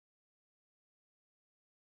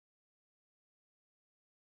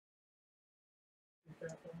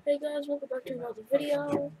Hey guys, welcome back to another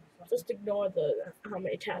video. Just ignore the how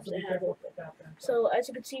many tabs I have open. So as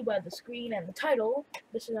you can see by the screen and the title,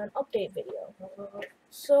 this is an update video.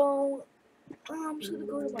 So I'm just gonna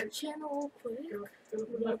go to my channel real quick.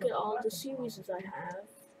 Look at all the series I have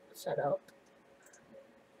set up.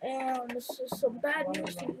 And this is some bad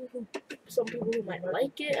news to you some people who might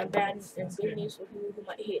like it, and good news for people who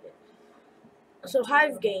might hate it. So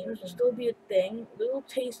Hive games will still be a thing. Little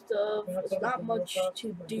Taste of, it's not much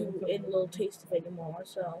to do in Little Taste of anymore,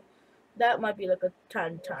 so that might be like a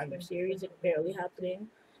time series, like barely happening.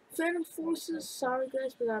 Phantom Forces, sorry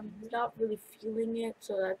guys, but I'm not really feeling it,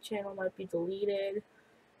 so that channel might be deleted.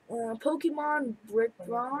 Pokemon Brick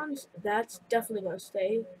Bronze, that's definitely gonna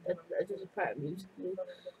stay. That is a private music.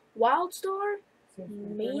 Wildstar,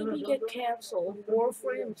 maybe get cancelled.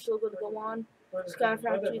 Warframe is still gonna go on. Sky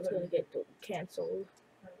Factory is gonna get cancelled.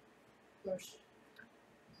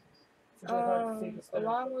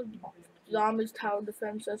 Along with Zombies Tower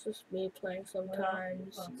Defense, that's just me playing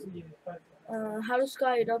sometimes. How to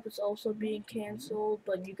Sky It Up is also being cancelled,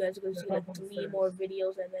 but you guys are gonna see like 3 more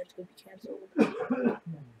videos and then it's gonna be cancelled.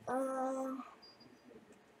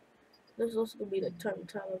 There's also gonna be like ton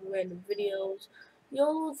of random videos.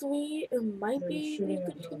 YOLO 3, it might be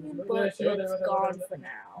recontinued, but it's gone for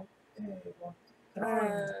now.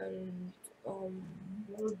 And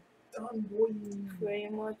pretty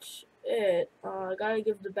much it. I gotta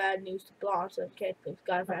give the bad news to Boss and Captain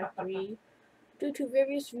Sky Factory. Due to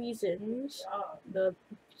various reasons, the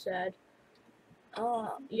sad.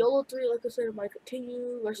 YOLO 3, like I said, might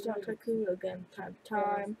continue. Restaurant Tycoon, again, time to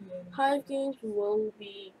time. Hive Games will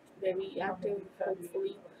be very active,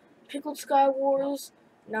 hopefully. Pickled Sky Wars,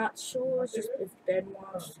 not sure, just if Ben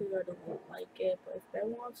wants to. I don't like it, but if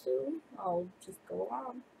Ben wants to, I'll just go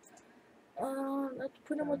on. That's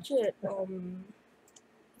pretty much it.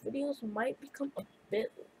 Videos might become a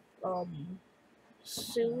bit,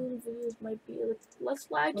 soon. Videos might be less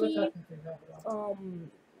laggy.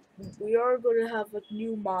 We are going to have like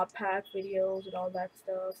new mod pack videos and all that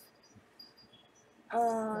stuff.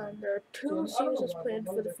 There are 2 series planned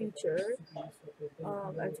for the future.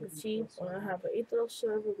 As you can see, we're gonna have an Aethel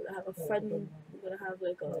server. We're gonna have a friend. We're gonna have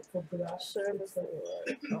like a server for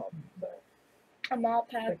a mod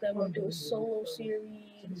pack. Then we'll do a solo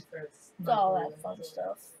series. All that fun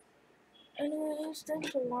stuff. Anyways,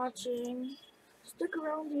 thanks for watching. Stick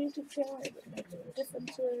around the YouTube channel if it makes any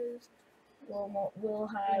differences. We'll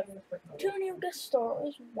have 2 new guest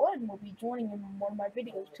stars. One will be joining in one of my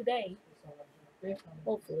videos today.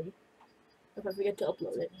 Hopefully. If I forget to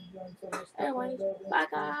upload it. Anyways, bye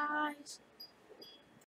guys!